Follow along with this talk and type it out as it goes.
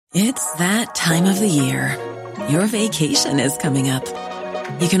It's that time of the year. Your vacation is coming up.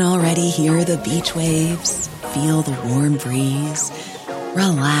 You can already hear the beach waves, feel the warm breeze,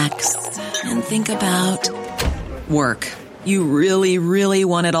 relax, and think about work. You really, really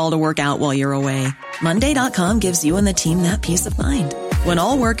want it all to work out while you're away. Monday.com gives you and the team that peace of mind. When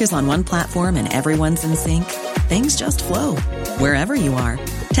all work is on one platform and everyone's in sync, things just flow. Wherever you are,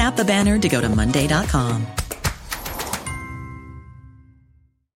 tap the banner to go to Monday.com.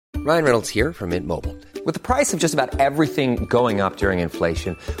 Ryan Reynolds here from Mint Mobile. With the price of just about everything going up during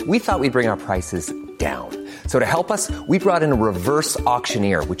inflation, we thought we'd bring our prices down. So to help us, we brought in a reverse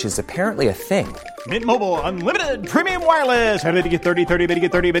auctioneer, which is apparently a thing. Mint Mobile Unlimited Premium Wireless. How to get 30, 30, bit to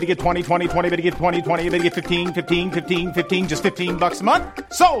get 30, bit to get 20, 20, 20, bit to get 20, 20, bit to get 15, 15, 15, 15, just $15 a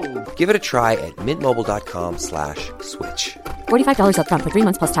month? Sold! Give it a try at mintmobile.com/switch. $45 up front for 3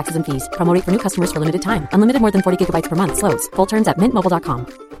 months plus taxes and fees. Promo rate for new customers for limited time. Unlimited more than 40 gigabytes per month. Slows full terms at mintmobile.com.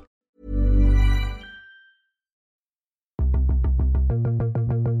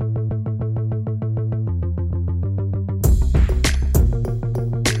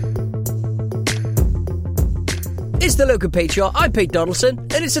 It's the Luke and Pete Show. I'm Pete Donaldson,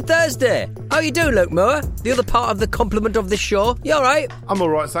 and it's a Thursday. How you doing, Luke Moore? The other part of the compliment of this show. You all right? I'm all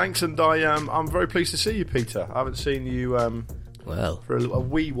right, thanks, and I'm very pleased to see you, Peter. I haven't seen you for a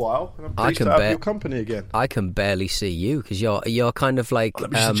wee while, and I'm pleased to have your company again. I can barely see you because you're kind of like let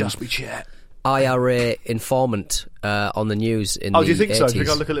me just adjust my chair. IRA informant on the news in the 80s. Oh, do you think so? Do you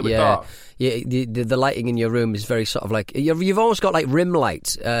think I look a little bit dark? Yeah, the lighting in your room is very sort of like... You've almost got like rim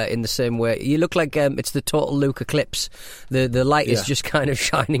light in the same way. You look like it's the total Luke eclipse. The light is just kind of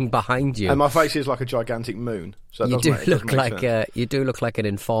shining behind you. And my face is like a gigantic moon. So you do look like an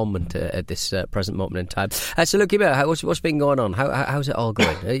informant at this present moment in time. So look, what's been going on? How's it all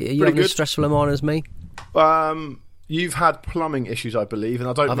going? Are you having as stressful a morning as me? You've had plumbing issues, I believe, and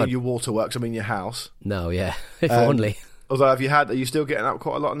I don't mean your waterworks, I mean your house. No, yeah, if only. Although, are you still getting up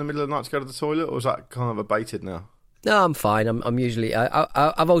quite a lot in the middle of the night to go to the toilet, or is that kind of abated now? No, I'm fine. I'm usually...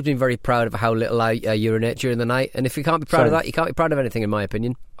 I've always been very proud of how little I urinate during the night, and if you can't be proud of that, you can't be proud of anything, in my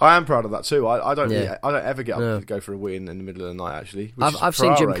opinion. I am proud of that too. I don't ever get up to go for a wee in the middle of the night, actually. I've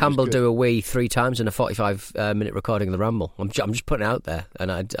seen Jim Campbell do a wee 3 times in a 45-minute recording of The Ramble. I'm just putting it out there.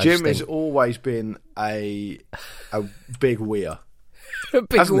 And Jim has always been a big weir. A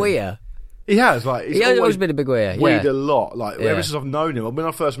big weir? He has, he's always been a big weir. Weed a lot, ever since I've known him. When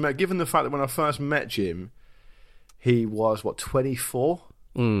I first met, given the fact that when I first met Jim, he was 24,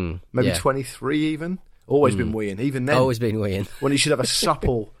 maybe 23 even. Always been weeing, even then. Always been weeing. When he should have a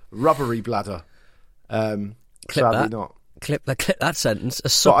supple, rubbery bladder. Sadly not. Clip that sentence. A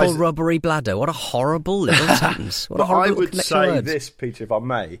supple, rubbery bladder. What a horrible little sentence. What a horrible I would say this, Peter, if I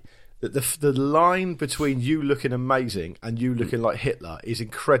may, that the line between you looking amazing and you looking like Hitler is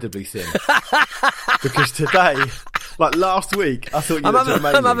incredibly thin. Because today, last week, I thought you looked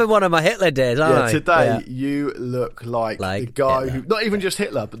amazing. I'm having one of my Hitler days, aren't I? Today you look like the guy who, not even just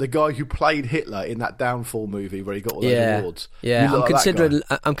Hitler, but the guy who played Hitler in that Downfall movie where he got all those awards. Yeah,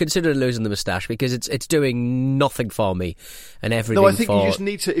 I'm considering losing the moustache because it's doing nothing for me and everything. No, I think you just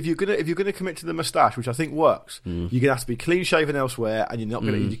need to, if you're gonna commit to the moustache, which I think works, you're gonna have to be clean shaven elsewhere, and you're not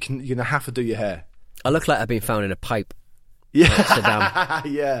gonna you're gonna have to do your hair. I look like I've been found in a pipe. Yeah,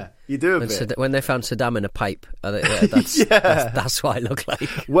 Saddam. Yeah, you do a bit. When they found Saddam in a pipe, that's what I look like.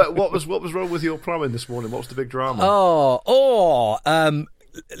 What was wrong with your plumbing this morning? What was the big drama?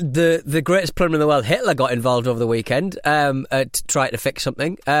 The greatest plumber in the world, Hitler, got involved over the weekend to try to fix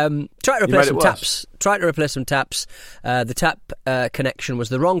something. Try to replace some taps. The tap connection was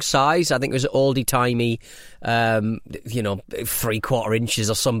the wrong size. I think it was oldie-timey, 3/4 inches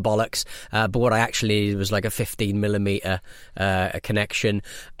or some bollocks. But what I actually needed was like a 15mm connection.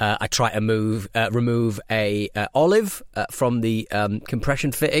 I tried to remove a olive from the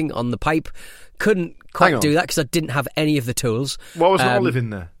compression fitting on the pipe. Couldn't quite do that because I didn't have any of the tools. What was an olive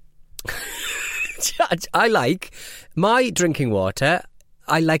in there? I like my drinking water.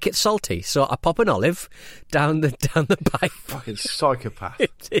 I like it salty, so I pop an olive down the pipe. Fucking psychopath!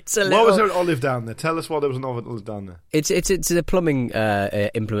 It's a little... Why was there an olive down there? Tell us why there was an olive down there. It's a plumbing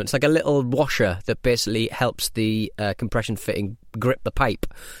implement. It's like a little washer that basically helps the compression fitting grip the pipe.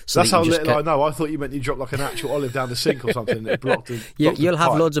 So that's how little I know. I thought you meant you dropped like an actual olive down the sink or something that blocked. You'll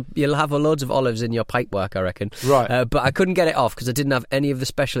have loads of olives in your pipe work, I reckon. Right, but I couldn't get it off because I didn't have any of the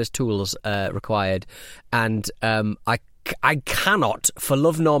specialist tools required, and I cannot, for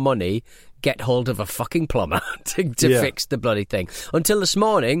love nor money, get hold of a fucking plumber to fix the bloody thing. Until this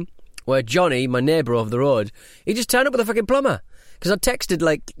morning, where Johnny, my neighbour over the road, he just turned up with a fucking plumber. Because I texted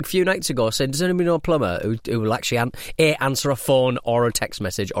like a few nights ago saying, does anybody know a plumber who will actually answer a phone or a text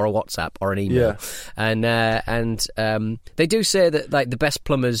message or a WhatsApp or an email? Yeah. And they do say that like the best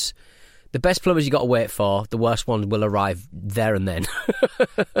plumbers you got to wait for, the worst ones will arrive there and then.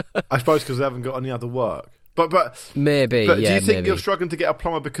 I suppose because they haven't got any other work. But maybe. But do you think you're struggling to get a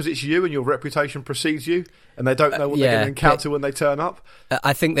plumber because it's you and your reputation precedes you, and they don't know what they're going to encounter when they turn up?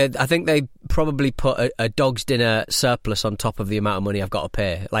 I think they probably put a dog's dinner surplus on top of the amount of money I've got to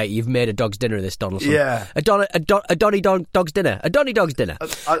pay. Like, you've made a dog's dinner of this, Donaldson. Yeah, a Donny dog's dinner. A Donny dog's dinner.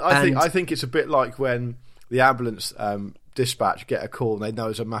 I think it's a bit like when the ambulance dispatch get a call and they know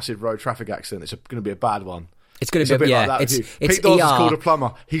there's a massive road traffic accident. It's going to be a bad one. It's going to be a bit like that. Pete Dawson's called a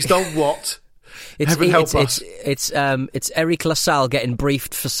plumber. He's done what? Heaven help us. It's Eric LaSalle getting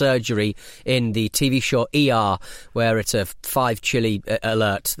briefed for surgery in the TV show ER, where it's a 5 chili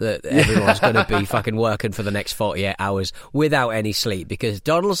alert that everyone's going to be fucking working for the next 48 hours without any sleep because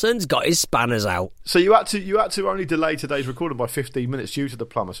Donaldson's got his spanners out. So you had to only delay today's recording by 15 minutes due to the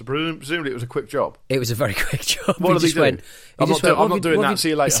plumber. So presumably it was a quick job. It was a very quick job. What did he do? I'm not doing that. See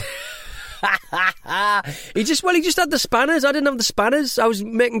you later. He just had the spanners. I didn't have the spanners. I was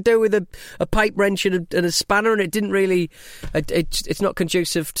making do with a pipe wrench and a spanner, and it didn't really. It's not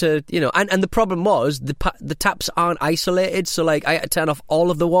conducive to, you know. And the problem was the taps aren't isolated, so like I had to turn off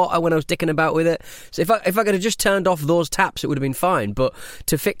all of the water when I was dicking about with it. So if I could have just turned off those taps, it would have been fine. But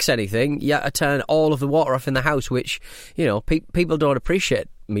to fix anything, you had to turn all of the water off in the house, which, you know, people don't appreciate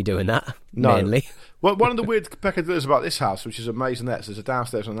me doing that. No. Mainly. Well, one of the weird peculiarities about this house, which is amazing, there's a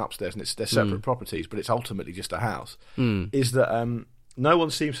downstairs and an upstairs, and they're separate properties, but it's ultimately just a house, is that no one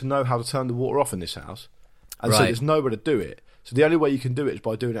seems to know how to turn the water off in this house, and so there's nowhere to do it. So the only way you can do it is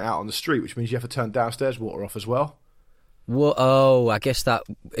by doing it out on the street, which means you have to turn downstairs water off as well. Well, I guess that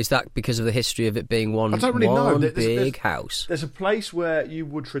because of the history of it being one. I don't really know. Big house. There's a place where you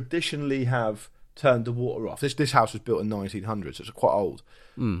would traditionally have turned the water off. This house was built in 1900, so it's quite old.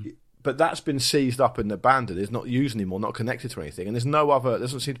 But that's been seized up and abandoned. It's not used anymore, not connected to anything, and there's no other. There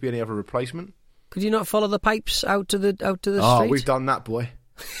doesn't seem to be any other replacement. Could you not follow the pipes out to the street? Oh, we've done that, boy.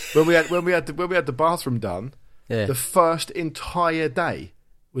 when we had the bathroom done, the first entire day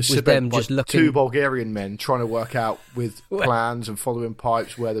was spent by two Bulgarian men trying to work out with plans and following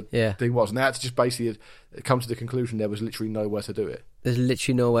pipes where the thing was. And they had to just basically come to the conclusion there was literally nowhere to do it. There's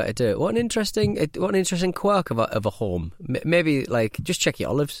literally nowhere to do it. What an interesting quirk of a home. Maybe like just check your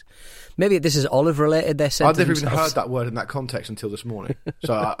olives. Maybe this is olive related. They're saying I've never even heard that word in that context until this morning,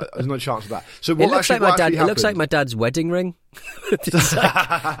 so there's no chance of that. So it looks like my dad's wedding ring.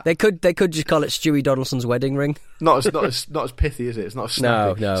 Like, they could just call it Stewie Donaldson's wedding ring. Not as pithy, is it? It's not as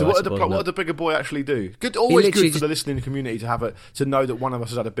snappy. No. So what did the bigger boy actually do? Always good for the listening community to know that one of us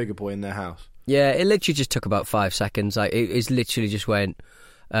has had a bigger boy in their house. Yeah, it literally just took about 5 seconds. Like it literally just went,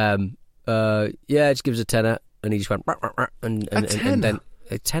 it just gives a tenner, and he just went, and then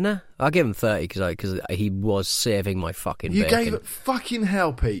a tenner. I'll give him 30 because he was saving my fucking. You bacon. gave it fucking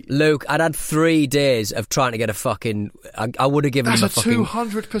hell, Pete. Luke, I'd had 3 days of trying to get a fucking. I would have given him a fucking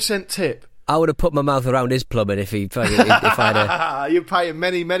 200% tip. I would have put my mouth around his plumbing if I'd. You pay in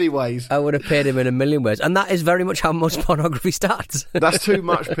many, many ways. I would have paid him in a million ways, and that is very much how most pornography starts. That's too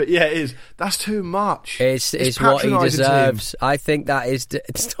much, but yeah, it is. That's too much. It's what he deserves. I think that is.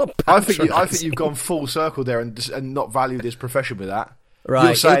 It's not. I think you've gone full circle there and not valued his profession with that. Right.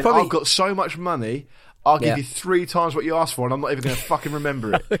 You're saying I've got so much money. I'll give you 3 times what you asked for, and I'm not even going to fucking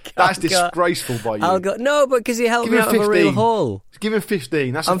remember it. That's disgraceful by you. No, but because he helped me out of a real hole. Give him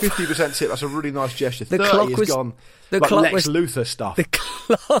 15. That's a 50% tip. That's a really nice gesture. 30 is gone. Like Lex Luthor stuff.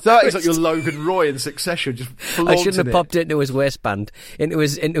 30 is like your Logan Roy in Succession. Just I shouldn't have popped it into his waistband, into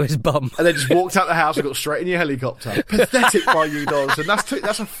his bum, and then just walked out the house and got straight in your helicopter. Pathetic by you, Donaldson.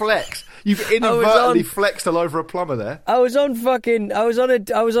 That's a flex. You've inadvertently flexed all over a plumber there. I was on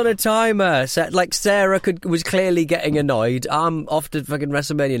a timer set. Like Sarah was clearly getting annoyed. I'm off to fucking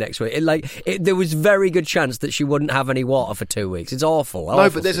WrestleMania next week. There was very good chance that she wouldn't have any water for 2 weeks. It's awful. No,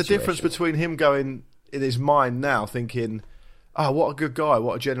 but there's a difference between him going in his mind now thinking, "Oh, what a good guy,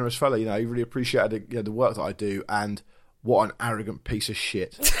 what a generous fella." You know, he really appreciated the work that I do, and what an arrogant piece of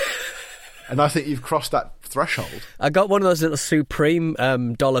shit. And I think you've crossed that threshold. I got one of those little Supreme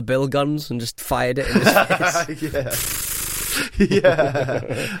dollar bill guns and just fired it in his face.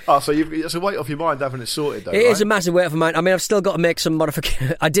 Yeah. Oh, so it's a weight off your mind having it sorted, though. It is a massive weight off my mind. I mean, I've still got to make some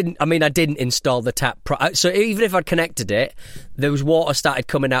modifications. I didn't install the tap. So even if I'd connected it, there was water started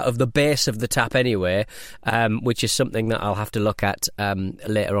coming out of the base of the tap anyway, which is something that I'll have to look at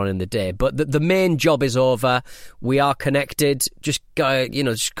later on in the day. But the main job is over. We are connected. Just just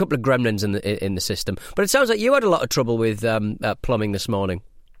a couple of gremlins in the system. But it sounds like you had a lot of trouble with plumbing this morning.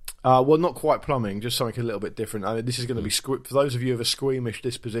 Well, not quite plumbing, just something a little bit different. I mean, this is going to be for those of you of a squeamish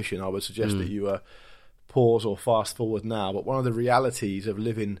disposition. I would suggest that you pause or fast forward now. But one of the realities of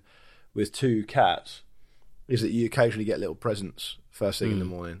living with two cats is that you occasionally get little presents first thing in the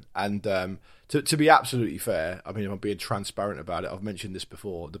morning. And to be absolutely fair, I mean, if I'm being transparent about it, I've mentioned this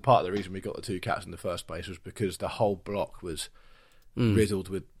before. The part of the reason we got the two cats in the first place was because the whole block was riddled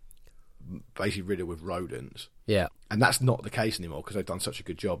with rodents. Yeah. And that's not the case anymore because they've done such a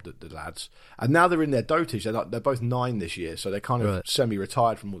good job, the lads. And now they're in their dotage. They're both 9 this year, so they're kind of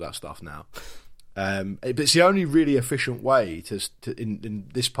semi-retired from all that stuff now. But it's the only really efficient way to in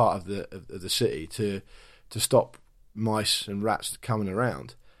this part of the city to stop mice and rats coming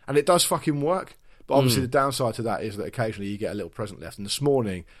around. And it does fucking work. But obviously the downside to that is that occasionally you get a little present left. And this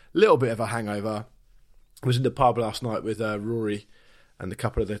morning, a little bit of a hangover. I was in the pub last night with Rory and a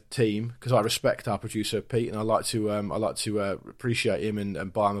couple of the team, because I respect our producer Pete, and I like to appreciate him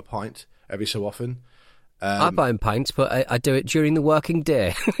and buy him a pint every so often. I buy him pints, but I do it during the working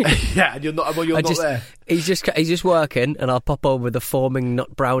day. Yeah, and you're not there. He's just working, and I'll pop over with a foaming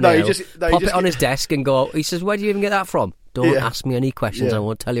nut brown ale, pop it on his desk, and go. He says, "Where do you even get that from?" Don't ask me any questions. I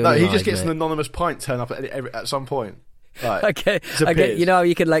won't tell you. No, any he just lies, gets mate. an anonymous pint turn up at some point. Like, Okay. You know how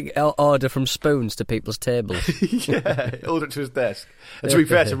you can order from spoons to people's tables. Yeah, order it to his desk. And to be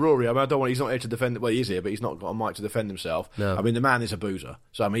fair to Rory, I mean, he's not here to defend. Well, he is here, but he's not got a mic to defend himself. No. I mean, the man is a boozer,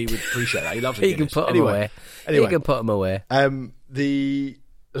 so I mean, he would appreciate that. He loves it. He can put him away. Anyway, he can put him away.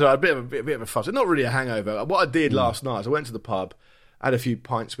 So a bit of a fuss. Not really a hangover. What I did last night is I went to the pub, had a few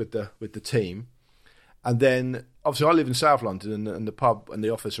pints with the team, and then obviously I live in South London and the pub and the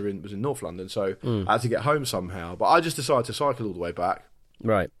office was in North London, so I had to get home somehow. But I just decided to cycle all the way back.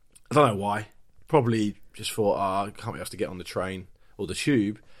 Right. I don't know why. Probably just thought, I can't be asked to get on the train or the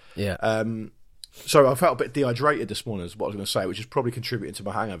tube. Yeah. So I felt a bit dehydrated this morning, is what I was going to say, which is probably contributing to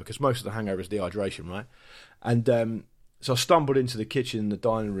my hangover, because most of the hangover is dehydration, right? And so I stumbled into the kitchen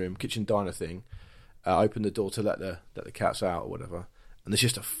diner thing, opened the door to let the cats out or whatever. And there's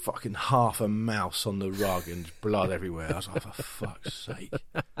just a fucking half a mouse on the rug and blood everywhere. I was like, for fuck's sake.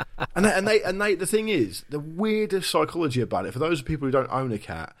 And the thing is, the weirdest psychology about it, for those people who don't own a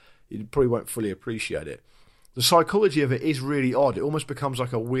cat, you probably won't fully appreciate it. The psychology of it is really odd. It almost becomes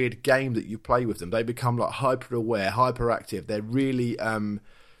like a weird game that you play with them. They become like hyper-aware, hyperactive. They're really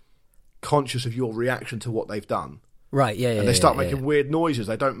conscious of your reaction to what they've done. Right, yeah. And they start making weird noises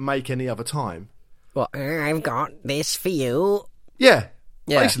they don't make any other time. Well, I've got this for you. Yeah,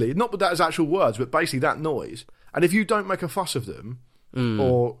 basically, not that as actual words, but basically that noise. And if you don't make a fuss of them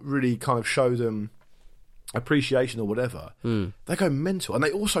or really kind of show them appreciation or whatever, they go mental. And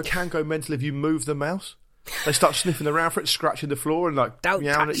they also can go mental if you move the mouse. They start sniffing around for it, scratching the floor and like don't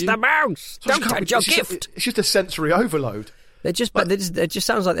meowing touch at you. the mouse. So don't touch your gift. It's just a sensory overload. It just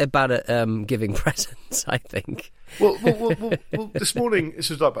sounds like they're bad at giving presents, I think. Well, this morning, this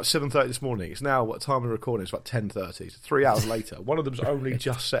was like about 7:30 this morning. It's now, what time we're recording? It's about 10:30. So 3 hours later. One of them's only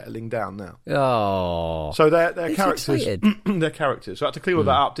just settling down now. Oh. So they're characters. Excited. They're characters. So I had to clean all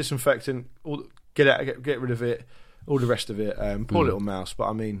that up, disinfectant, get rid of it, all the rest of it. Poor little mouse. But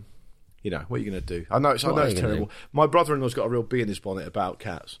I mean, you know, what are you going to do? I know it's terrible. My brother-in-law's got a real bee in his bonnet about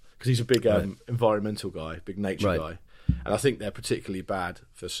cats because he's a big environmental guy, big nature guy. And I think they're particularly bad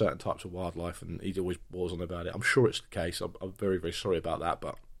for certain types of wildlife, and he always bores on about it. I'm sure it's the case. I'm very, very sorry about that,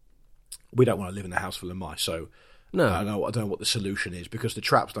 but we don't want to live in a house full of mice, so no. I don't know what the solution is, because the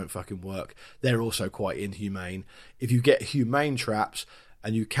traps don't fucking work. They're also quite inhumane. If you get humane traps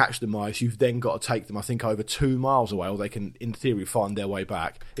and you catch the mice, you've then got to take them, I think, over 2 miles away, or they can, in theory, find their way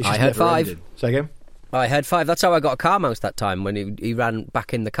back. It's just I had 5. ending. Say again? I had 5. That's how I got a car mouse that time, when he ran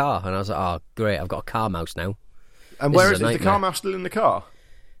back in the car, and I was like, oh, great, I've got a car mouse now. And where is the car mouse still in the car?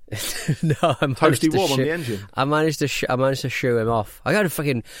 No, I'm toasty warm on the engine. I managed to shoo him off. I had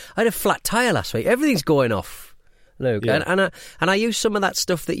a flat tyre last week. Everything's going off, Luke. Yeah. And I used some of that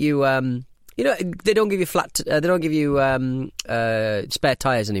stuff that you You know, they don't give you spare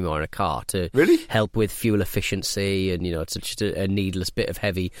tyres anymore in a car to Really? help with fuel efficiency, and it's just a needless bit of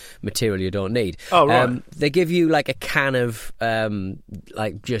heavy material you don't need. Oh, right. They give you like a can of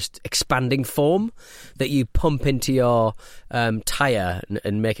like just expanding foam that you pump into your tyre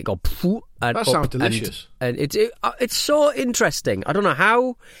and make it go. And that sounds delicious. And it's so interesting. I don't know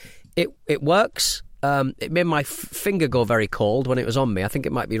how it works. It made my finger go very cold when it was on me. I think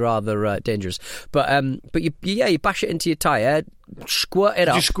it might be rather dangerous. But you bash it into your tyre, squirt it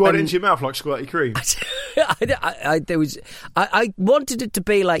up. Did you squirt it into your mouth like squirty cream? I wanted it to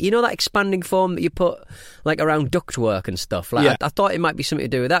be like, that expanding foam that you put like around ductwork and stuff. Like, yeah. I thought it might be something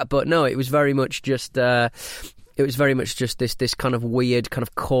to do with that, but no, it was very much just. It was very much just this kind of weird, kind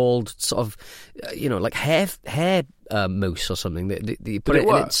of cold sort of, like hair mousse or something that you put Did it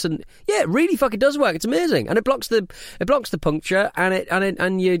work? It really fucking does work. It's amazing, and it blocks the puncture,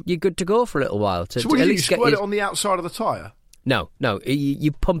 and you're good to go for a little while. So what do you squirt it on the outside of the tyre? No,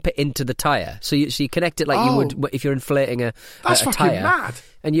 you pump it into the tyre. So you connect it like you would if you're inflating a fucking tyre. Mad.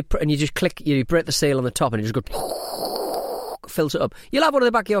 And you just click, you break the seal on the top, and it just goes fills it up. You'll have one in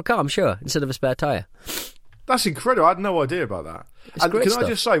the back of your car, I'm sure, instead of a spare tyre. That's incredible. I had no idea about that. It's and great can stuff. I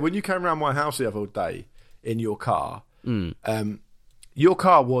just say, when you came around my house the other day in your car, your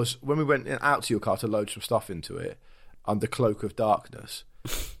car was, when we went out to your car to load some stuff into it under cloak of darkness,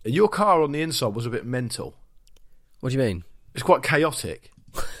 your car on the inside was a bit mental. What do you mean? It's quite chaotic.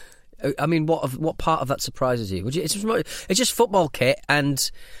 I mean, what part of that surprises you? It's just football kit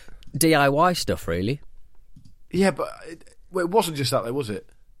and DIY stuff, really. Yeah, but it wasn't just that, though, was it?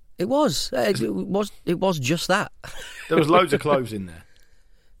 It was. It was just that. There was loads of clothes in there.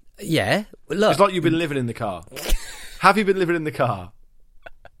 Yeah. Look. It's like you've been living in the car. Have you been living in the car?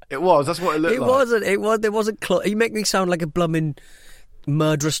 It was. That's what it looked like. It wasn't. You make me sound like a blooming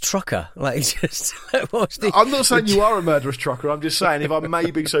murderous trucker. Like, just. I'm not saying you are a murderous trucker. I'm just saying, if I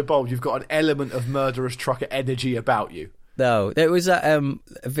may be so bold, you've got an element of murderous trucker energy about you. No, it was that.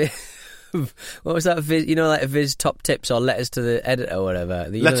 What was that? Like a Viz top tips or letters to the editor or whatever.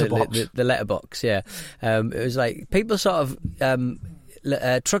 Letterbox. The letterbox, yeah. It was like people sort of.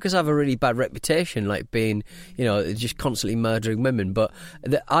 Truckers have a really bad reputation, like being, just constantly murdering women. But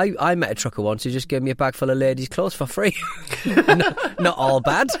I met a trucker once who just gave me a bag full of ladies' clothes for free. not all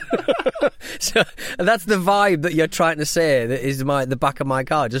bad. So that's the vibe that you're trying to say. That is the back of my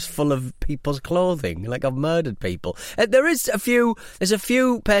car, just full of people's clothing. Like I've murdered people. There's a few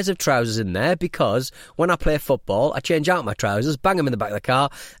pairs of trousers in there because when I play football, I change out my trousers, bang them in the back of the car,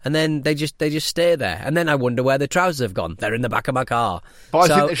 and then they just stay there. And then I wonder where the trousers have gone. They're in the back of my car.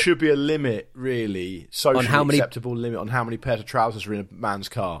 But I think there should be a limit, really, socially acceptable limit on how many pairs of trousers are in a man's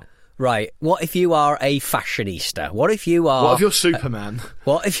car. Right. What if you are a fashionista? What if you're Superman?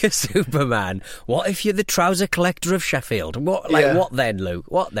 What if you're Superman? What if you're the trouser collector of Sheffield? What then, Luke?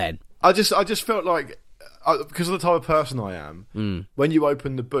 What then? I just felt like, because of the type of person I am, when you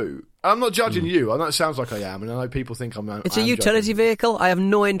open the boot, I'm not judging you. I know it sounds like I am, and I know people think I'm. It's a utility vehicle. I have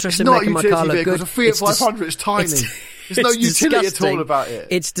no interest in not making my car look good. It's a Fiat 500. It's tiny. There's no utility at all about it.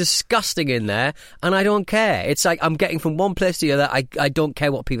 It's disgusting in there, and I don't care. It's like I'm getting from one place to the other. I don't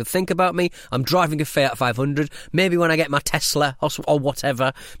care what people think about me. I'm driving a Fiat 500. Maybe when I get my Tesla or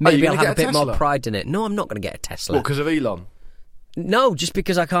whatever, maybe I'll have a bit more pride in it. No, I'm not going to get a Tesla. What, because of Elon? No, just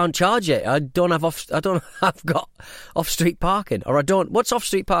because I can't charge it. I've got off-street parking, or I don't. What's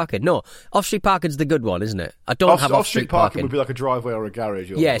off-street parking? No, off-street parking's the good one, isn't it? I don't have off-street parking. Would be like a driveway or a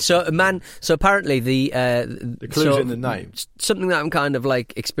garage. Yeah. So apparently the clue's in the name. Something that I'm kind of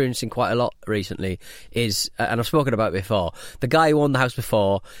like experiencing quite a lot recently is, and I've spoken about it before. The guy who owned the house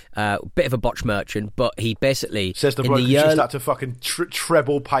before, bit of a botch merchant, but he basically says the bloke who just had to fucking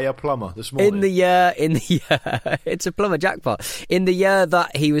treble pay a plumber this morning. In the year, it's a plumber jackpot. In the year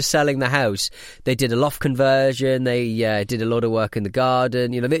that he was selling the house, they did a loft conversion. They did a load of work in the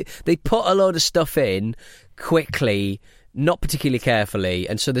garden. They put a load of stuff in quickly, not particularly carefully,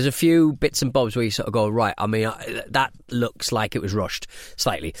 and so there's a few bits and bobs where you sort of go, right. I mean, that looks like it was rushed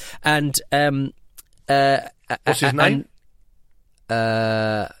slightly. And what's his name?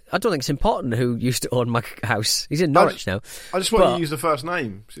 I don't think it's important who used to own my house. He's in Norwich now. I just want you to use the first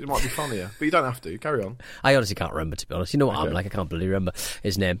name. It might be funnier. But you don't have to. Carry on. I honestly can't remember, to be honest. You know what I'm like? I can't bloody remember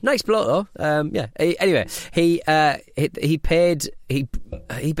his name. Nice bloke, though. Yeah. Anyway, he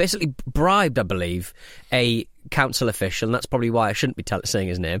basically bribed, I believe, a council official, and that's probably why I shouldn't be saying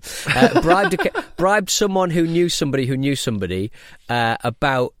his name. Bribed someone who knew somebody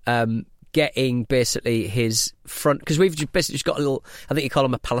about getting basically his front, because we've basically just got a little, I think you call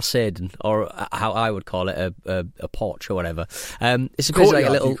them a palisade, or how I would call it, a porch or whatever. It's basically courtyard, like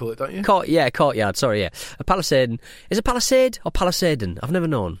a little, you call it, don't you? Courtyard. Sorry, yeah, a palisade. Is it palisade or palisading? I've never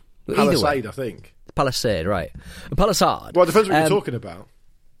known. Palisade, I think. Palisade, right? A palisade. Well, it depends what you're talking about.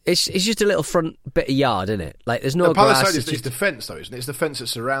 It's just a little front bit of yard, isn't it? Like there's no the grass. palisade is the fence, though, isn't it? It's the fence that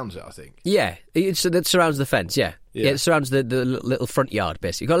surrounds it, I think. Yeah, that surrounds the fence. Yeah, it surrounds the little front yard.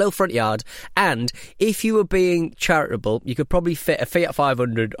 Basically, you've got a little front yard, and if you were being charitable, you could probably fit a Fiat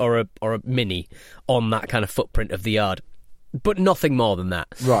 500 or a Mini on that kind of footprint of the yard, but nothing more than that.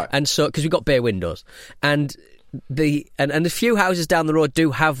 Right. And so, because we've got bay windows, and a few houses down the road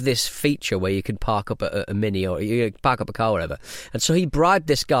do have this feature where you can park up a Mini, or you can park up a car or whatever. And so he bribed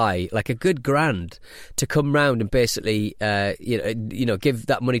this guy like a good grand to come round and basically give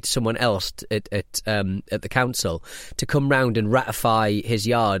that money to someone else at the council to come round and ratify his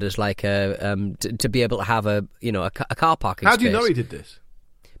yard as like to be able to have a car parking space. How do you know he did this?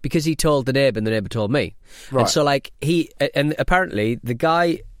 Because he told the neighbour and the neighbour told me. Right. And so and apparently the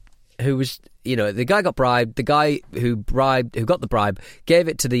guy who was, the guy got bribed. The guy who got the bribe, gave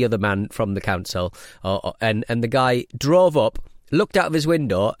it to the other man from the council, and the guy drove up, looked out of his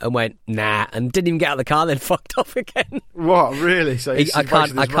window, and went nah, and didn't even get out of the car. Then fucked off again. What, really? So I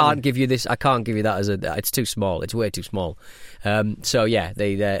can't give you this. I can't give you that as it's too small. It's way too small. So yeah,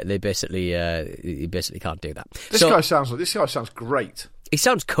 they basically you basically can't do that. This guy sounds great. He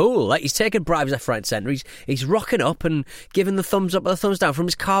sounds cool. Like he's taking bribes left, right, and centre. He's rocking up and giving the thumbs up or the thumbs down from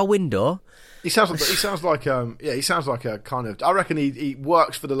his car window. He sounds like a kind of. I reckon he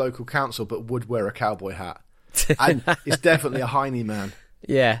works for the local council, but would wear a cowboy hat. And he's definitely a Heine man.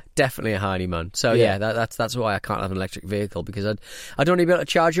 Yeah, definitely a Heine man. So yeah, that's why I can't have an electric vehicle, because I'd only be able to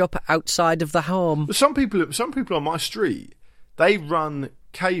charge up outside of the home. But some people on my street, they run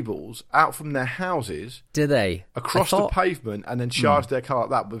cables out from their houses. Do they? Across the pavement, and then charge their car like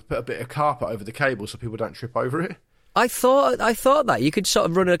that, but put a bit of carpet over the cable so people don't trip over it. I thought that you could sort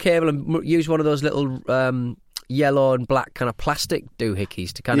of run a cable and use one of those little yellow and black kind of plastic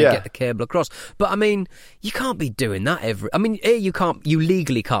doohickeys to kind of get the cable across. But I mean, you can't be doing that you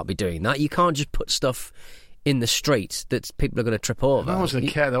legally can't be doing that. You can't just put stuff in the street that people are going to trip over. No one's going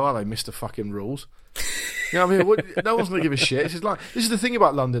to care though, are they, Mr. Fucking Rules? You know what I mean? No one's going to give a shit. This is the thing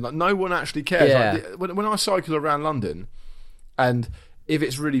about London. Like, no one actually cares. Yeah. Like, when I cycle around London, and if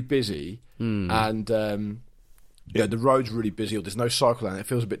it's really busy and the road's really busy, or there's no cycle lane, it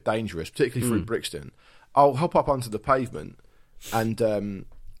feels a bit dangerous, particularly through Brixton, I'll hop up onto the pavement and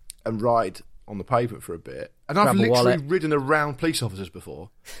ride on the pavement for a bit. And I've literally ridden around police officers before,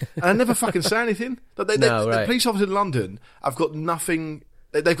 and I never fucking say anything. The police officers in London have got nothing.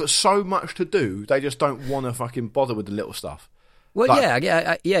 They've got so much to do. They just don't want to fucking bother with the little stuff. Well,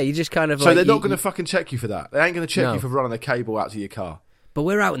 yeah. You just kind of so they're not going to fucking check you for that. They ain't going to check you for running a cable out to your car. But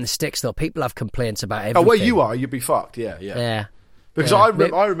we're out in the sticks, though. People have complaints about everything. Oh, where you are, you'd be fucked. Yeah. Because I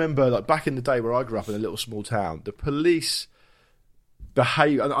remember, like, back in the day where I grew up in a little small town, the police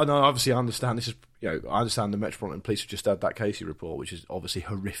behave. And obviously, I understand this is. I understand the Metropolitan Police have just had that Casey report, which is obviously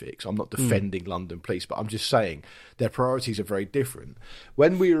horrific. So I'm not defending London Police, but I'm just saying their priorities are very different.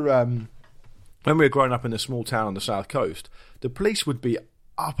 When we were growing up in a small town on the south coast, the police would be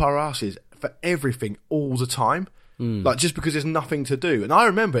up our asses for everything all the time, like just because there's nothing to do. And I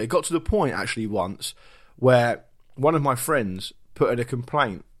remember it got to the point actually once where one of my friends put in a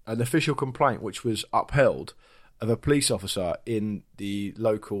complaint, an official complaint, which was upheld, of a police officer in the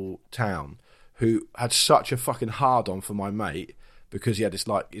local town who had such a fucking hard-on for my mate because he had this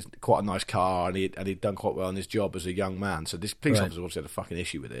quite a nice car and he'd done quite well in his job as a young man. So this police officer obviously had a fucking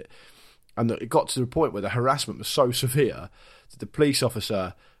issue with it. And it got to the point where the harassment was so severe that the police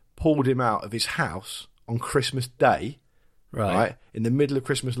officer pulled him out of his house on Christmas Day, right, in the middle of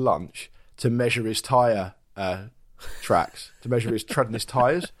Christmas lunch, to measure his tyre tracks, to measure his tread and his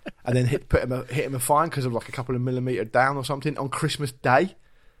tyres, and then hit him a fine because of like a couple of millimetre down or something on Christmas Day.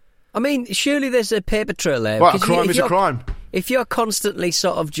 I mean, surely there's a paper trail there. Well, a crime is a crime. If you're constantly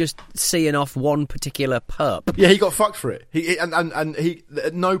sort of just seeing off one particular perp. Yeah, he got fucked for it. He at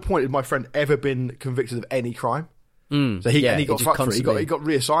no point had my friend ever been convicted of any crime. So he got fucked for it. He got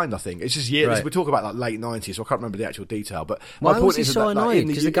reassigned, I think. It's just years. Right. We talk about like late 90s, so I can't remember the actual detail. But my point is that in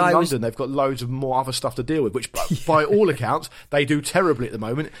London, they've got loads of more other stuff to deal with, which by all accounts, they do terribly at the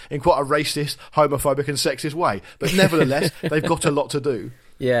moment in quite a racist, homophobic and sexist way. But nevertheless, they've got a lot to do.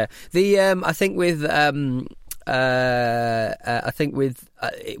 Yeah. I think with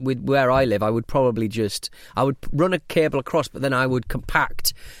where I live, I would run a cable across, but then I would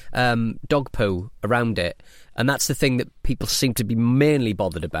compact dog poo around it And that's the thing that people seem to be mainly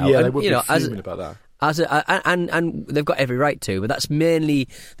bothered about. Yeah, and, they would be fuming about that. And they've got every right to, but that's mainly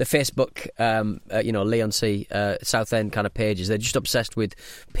the Facebook, Leon C. Southend kind of pages. They're just obsessed with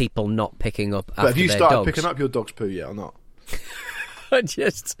people not picking up. But have you started dogs. picking up your dog's poo yet or not? I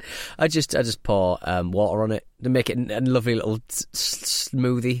just pour water on it to make it a lovely little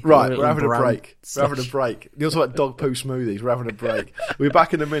smoothie. Right, we're having a break. We're having a break. You also like dog poo smoothies. We're having a break. We'll be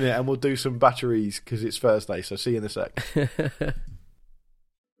back in a minute and we'll do some batteries because it's Thursday. So see you in a sec.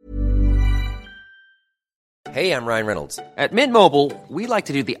 Hey, I'm Ryan Reynolds. At Mint Mobile, we like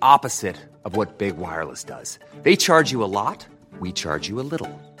to do the opposite of what Big Wireless does. They charge you a lot, we charge you a little.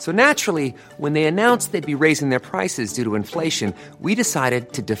 So naturally, when they announced they'd be raising their prices due to inflation, we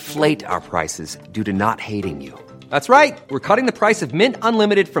decided to deflate our prices due to not hating you. That's right. We're cutting the price of Mint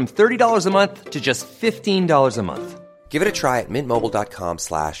Unlimited from $30 a month to just $15 a month. Give it a try at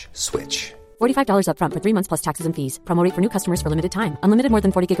mintmobile.com/switch. $45 up front for 3 months plus taxes and fees. Promo rate for new customers for limited time. Unlimited more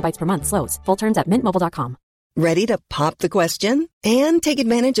than 40 gigabytes per month. Slows full terms at mintmobile.com. Ready to pop the question and take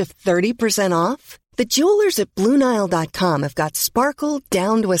advantage of 30% off? The jewelers at BlueNile.com have got sparkle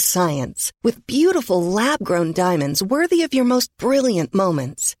down to a science with beautiful lab-grown diamonds worthy of your most brilliant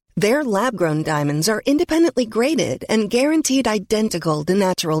moments. Their lab-grown diamonds are independently graded and guaranteed identical to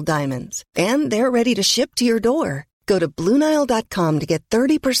natural diamonds. And they're ready to ship to your door. Go to BlueNile.com to get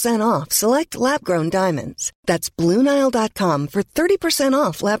 30% off select lab-grown diamonds. That's BlueNile.com for 30%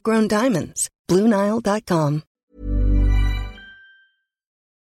 off lab-grown diamonds. BlueNile.com.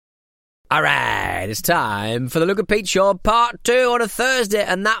 All right, it's time for the Luke and Pete Show Part 2 on a Thursday,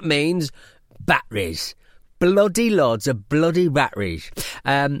 and that means batteries. Bloody loads of bloody batteries.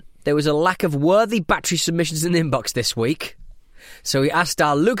 There was a lack of worthy battery submissions in the inbox this week, so we asked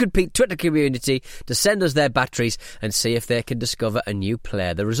our Luke and Pete Twitter community to send us their batteries and see if they could discover a new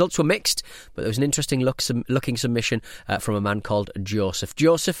player. The results were mixed, but there was an interesting looking submission from a man called Joseph.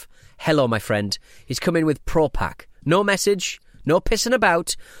 Joseph, hello, my friend. He's come in with Pro Pack. No message, no pissing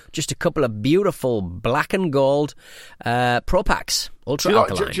about, just a couple of beautiful black and gold Pro Packs. Ultra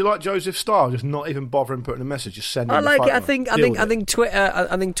alkaline. Do you like Joseph's style? Just not even bothering putting a message, just sending. I like it. I think Twitter.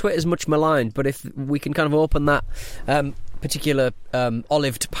 I think Twitter's much maligned, but if we can kind of open that particular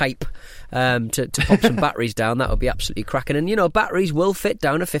olived pipe to pop some batteries down, that would be absolutely cracking. And batteries will fit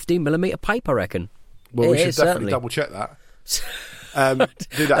down a 15mm pipe, I reckon. Well, we should definitely double check that.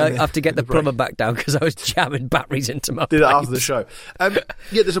 Do that I have to get the plumber back down because I was jamming batteries into my Do that pipes. after the show.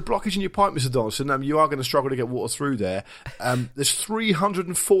 There's a blockage in your pipe, Mr. Donaldson. You are going to struggle to get water through there. There's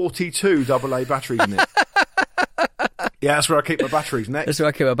 342 AA batteries in it. Yeah, that's where I keep my batteries next. That's where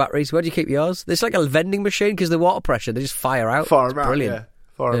I keep my batteries. Where do you keep yours? It's like a vending machine because the water pressure, they just fire out. Fire them out, brilliant. yeah.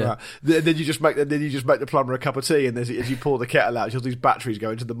 Fire them out. Then you just make the plumber a cup of tea, and as you pour the kettle out, all these batteries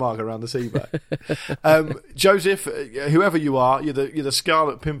go into the mug around the seabed. Joseph, whoever you are, you're the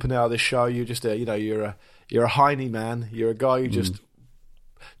Scarlet Pimpernel of this show. You're just you're a Heine man. You're a guy who just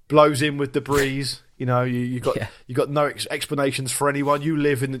blows in with the breeze. You got no explanations for anyone. You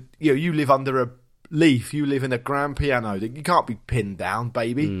live you live under a leaf. You live in a grand piano. You can't be pinned down,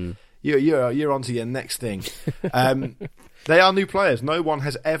 baby. You're onto your next thing. They are new players. No one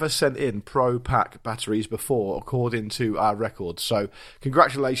has ever sent in Pro Pack batteries before, according to our records. So,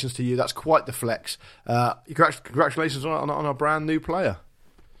 congratulations to you. That's quite the flex. Congratulations on a brand new player.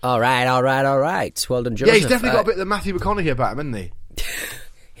 All right. Well done, Joseph. Yeah, he's definitely got a bit of the Matthew McConaughey about him, hasn't he?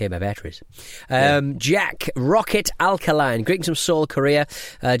 Here, my batteries. Jack, Rocket Alkaline. Greetings from Seoul, Korea.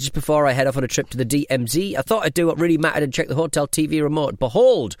 Just before I head off on a trip to the DMZ, I thought I'd do what really mattered and check the hotel TV remote.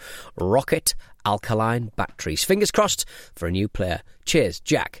 Behold, Rocket Alkaline batteries. Fingers crossed for a new player. Cheers,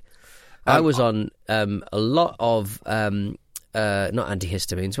 Jack. I was on a lot of not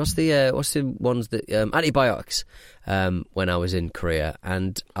antihistamines. What's the ones that antibiotics when I was in Korea,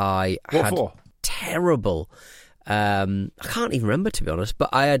 and I had terrible. I can't even remember, to be honest, but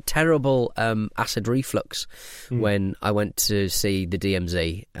I had terrible acid reflux when I went to see the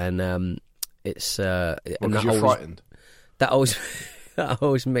DMZ, and it's because you're frightened. That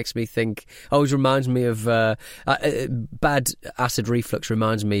always makes me think. Always reminds me of bad acid reflux.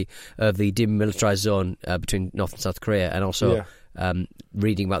 Reminds me of the demilitarized zone between North and South Korea, and also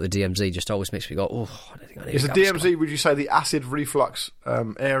reading about the DMZ just always makes me go, "Oh, I think I need." Is the DMZ? Would you say the acid reflux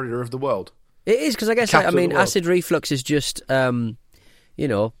area of the world? It is, because I guess acid reflux is just acid,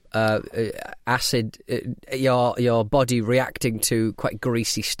 your body reacting to quite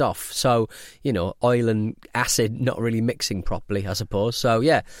greasy stuff. So, oil and acid not really mixing properly, I suppose. So,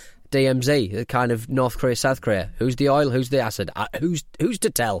 yeah, DMZ, kind of North Korea, South Korea. Who's the oil? Who's the acid? Who's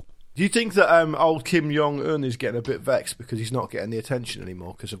to tell? Do you think that old Kim Jong-un is getting a bit vexed because he's not getting the attention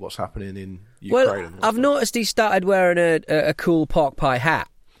anymore because of what's happening in Ukraine? Well, I've noticed he started wearing a cool pork pie hat,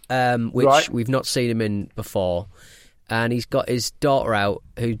 which we've not seen him in before. And he's got his daughter out,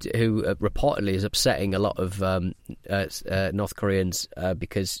 who reportedly is upsetting a lot of North Koreans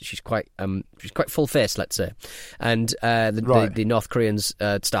because she's quite full-faced, let's say, and the North Koreans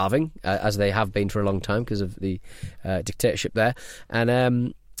starving as they have been for a long time because of the dictatorship there, and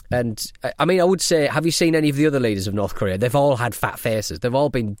I mean, I would say, have you seen any of the other leaders of North Korea? They've all had fat faces. They've all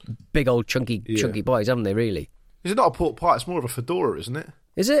been big old chunky boys, haven't they? Really? Is it not a pork pie? It's more of a fedora, isn't it?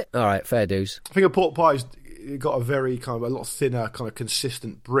 Is it? All right, fair dues. I think a pork pie's got a very kind of a lot thinner, kind of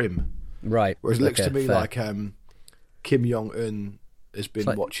consistent brim. Right. Whereas it looks to me like Kim Jong-un has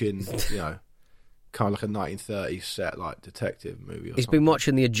been watching, kind of like a 1930s set, like detective movie. He's been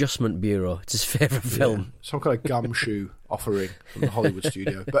watching The Adjustment Bureau. It's his favourite film. Some kind of gumshoe offering from the Hollywood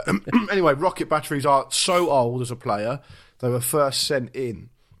studio. But anyway, rocket batteries are so old as a player. They were first sent in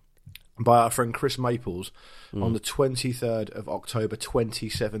by our friend Chris Maples on the 23rd of October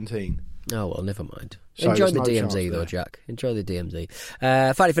 2017. Oh, well, never mind. So enjoy the DMZ, though, Jack. Enjoy the DMZ.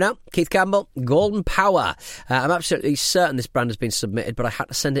 Finally, for now, Keith Campbell, Golden Power. I'm absolutely certain this brand has been submitted, but I had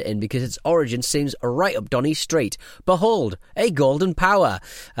to send it in because its origin seems right up Donny's street. Behold, a Golden Power,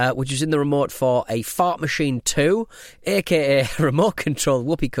 which is in the remote for a Fart Machine 2, a.k.a. remote-controlled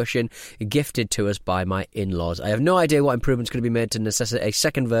whoopee cushion gifted to us by my in-laws. I have no idea what improvements could be made to necessitate a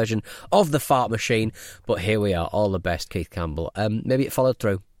second version of the Fart Machine, but here we are. All the best, Keith Campbell. Maybe it followed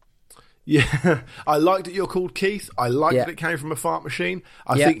through. Yeah, I like that you're called Keith. I like that it came from a fart machine.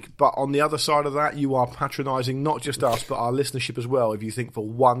 I think, but on the other side of that, you are patronising not just us, but our listenership as well. If you think for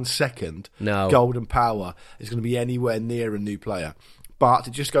 1 second Golden Power is going to be anywhere near a new player. But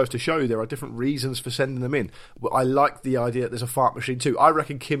it just goes to show you there are different reasons for sending them in. Well, I like the idea that there's a fart machine too. I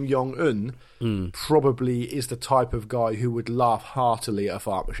reckon Kim Jong-un probably is the type of guy who would laugh heartily at a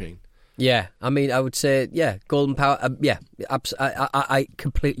fart machine. Yeah, I mean, I would say, Golden Power, I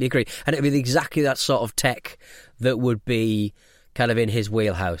completely agree. And it would be exactly that sort of tech that would be kind of in his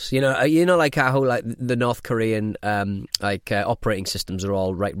wheelhouse. You know, like how like the North Korean operating systems are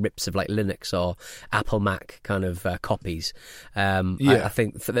all rips of like Linux or Apple Mac kind of copies. I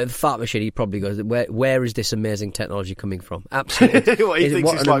think for the fart machine, he probably goes, where is this amazing technology coming from? Absolutely. What, he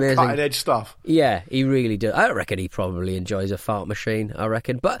thinks it's like cutting edge stuff. Yeah, he really does. I reckon he probably enjoys a fart machine, I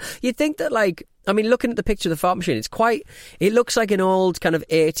reckon. But you'd think that, like, I mean, looking at the picture of the fart machine, it looks like an old kind of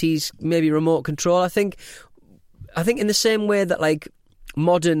 80s, maybe remote control. I think in the same way that, like,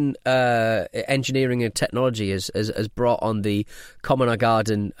 modern engineering and technology has brought on the Common or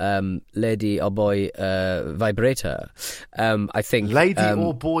Garden lady or boy vibrator. I think lady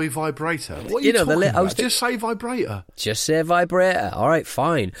or boy vibrator. What are you talking about? Just say vibrator. Just say vibrator. All right,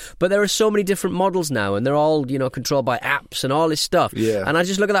 fine. But there are so many different models now, and they're all controlled by apps and all this stuff. Yeah. And I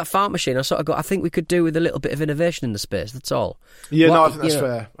just look at that fart machine. I sort of go, I think we could do with a little bit of innovation in the space. That's all. Yeah, I think that's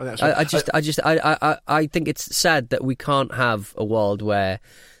fair. I think it's sad that we can't have a world where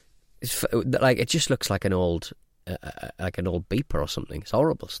it just looks like an old beeper or something. It's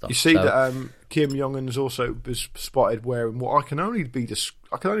horrible stuff. You see that Kim Jong-un's also was spotted wearing what I can only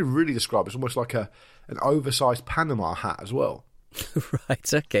really describe as almost like an oversized Panama hat as well.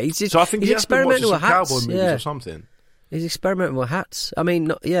 Right. Okay. So I think he's experimenting with hats. Cowboy movies or something. He's experimenting with hats. I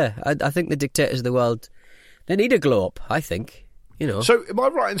mean, I think the dictators of the world, they need a glow up. I think. So am I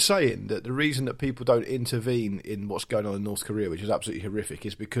right in saying that the reason that people don't intervene in what's going on in North Korea, which is absolutely horrific,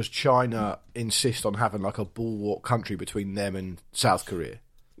 is because China insist on having like a bulwark country between them and South Korea?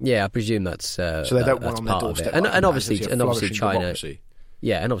 Yeah, I presume that's so they don't want on their doorstep. And obviously China. Democracy.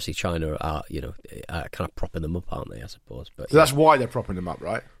 Yeah, and obviously China are kind of propping them up, aren't they? I suppose. But so that's why they're propping them up,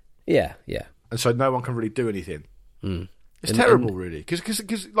 right? Yeah. And so no one can really do anything. It's terrible, really, because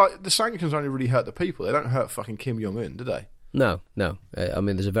like the sanctions only really hurt the people. They don't hurt fucking Kim Jong-un, do they? No. I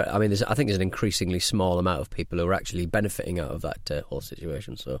think there's an increasingly small amount of people who are actually benefiting out of that whole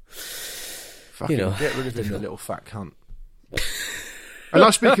situation. So, fucking get rid of him, the little fat cunt. And I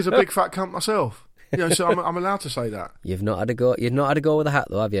speak as a big fat cunt myself. So I'm allowed to say that. You've not had a go. You've not had a go with a hat,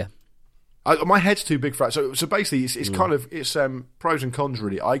 though, have you? My head's too big for it. So basically, it's kind of pros and cons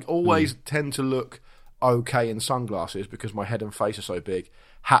really. I always tend to look okay in sunglasses because my head and face are so big.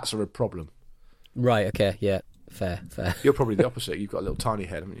 Hats are a problem. Right. Okay. Yeah. Fair. You're probably the opposite. You've got a little tiny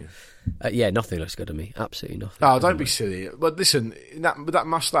head, haven't you? Nothing looks good on me. Absolutely nothing. Oh, don't be silly. But listen, that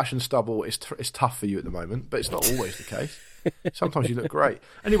moustache and stubble is tough for you at the moment, but it's not always the case. Sometimes you look great.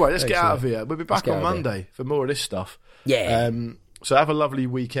 Anyway, let's get out of here. We'll be back on Monday for more of this stuff. Yeah. So have a lovely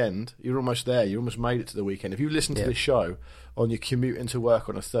weekend. You're almost there. You almost made it to the weekend. If you listen to this show on your commute into work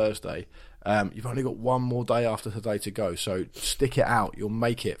on a Thursday, you've only got one more day after today to go, so stick it out. You'll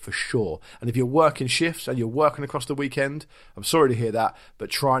make it for sure. And if you're working shifts and you're working across the weekend, I'm sorry to hear that, but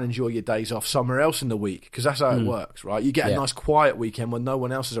try and enjoy your days off somewhere else in the week, because that's how it works, right? You get a nice quiet weekend when no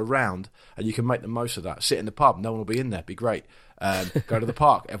one else is around, and you can make the most of that. Sit in the pub, no one will be in there, be great. Go to the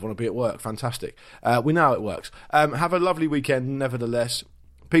park, everyone will be at work, fantastic. We know how it works. Have a lovely weekend, nevertheless.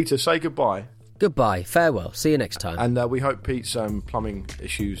 Peter, say goodbye. Goodbye, farewell, see you next time. And we hope Pete's plumbing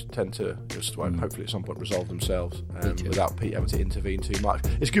issues tend to just hopefully at some point resolve themselves without Pete having to intervene too much.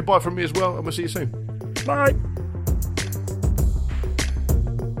 It's goodbye from me as well, and we'll see you soon. Bye.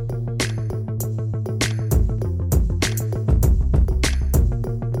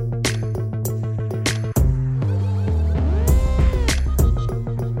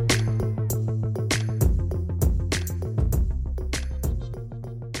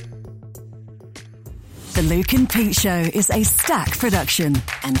 The Luke and Pete Show is a Stack production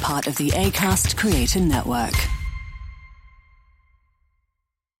and part of the Acast Creator Network.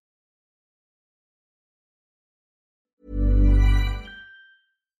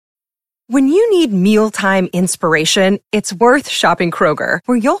 When you need mealtime inspiration, it's worth shopping Kroger,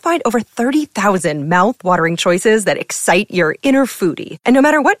 where you'll find over 30,000 mouth-watering choices that excite your inner foodie. And no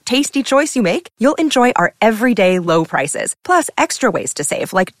matter what tasty choice you make, you'll enjoy our everyday low prices, plus extra ways to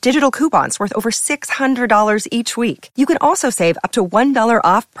save, like digital coupons worth over $600 each week. You can also save up to $1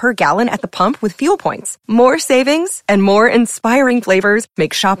 off per gallon at the pump with fuel points. More savings and more inspiring flavors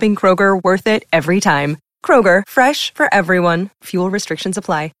make shopping Kroger worth it every time. Kroger, fresh for everyone. Fuel restrictions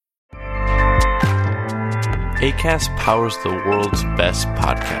apply. Acast powers the world's best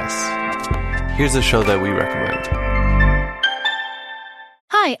podcasts. Here's a show that we recommend.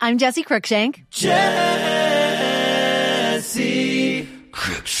 Hi, I'm Jessie Cruikshank. Jessie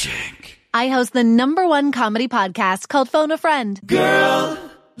Cruikshank. I host the #1 comedy podcast called Phone a Friend. Girl,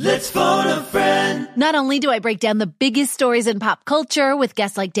 let's phone a friend. Not only do I break down the biggest stories in pop culture with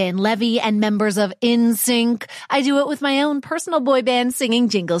guests like Dan Levy and members of NSYNC, I do it with my own personal boy band singing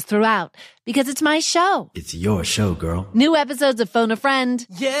jingles throughout. Because it's my show. It's your show, girl. New episodes of Phone a Friend.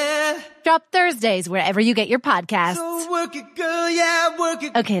 Yeah. Drop Thursdays wherever you get your podcasts. So work it, girl, yeah, work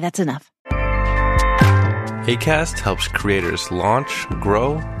it. Okay, that's enough. Acast helps creators launch,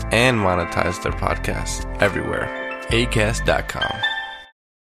 grow, and monetize their podcasts everywhere. Acast.com.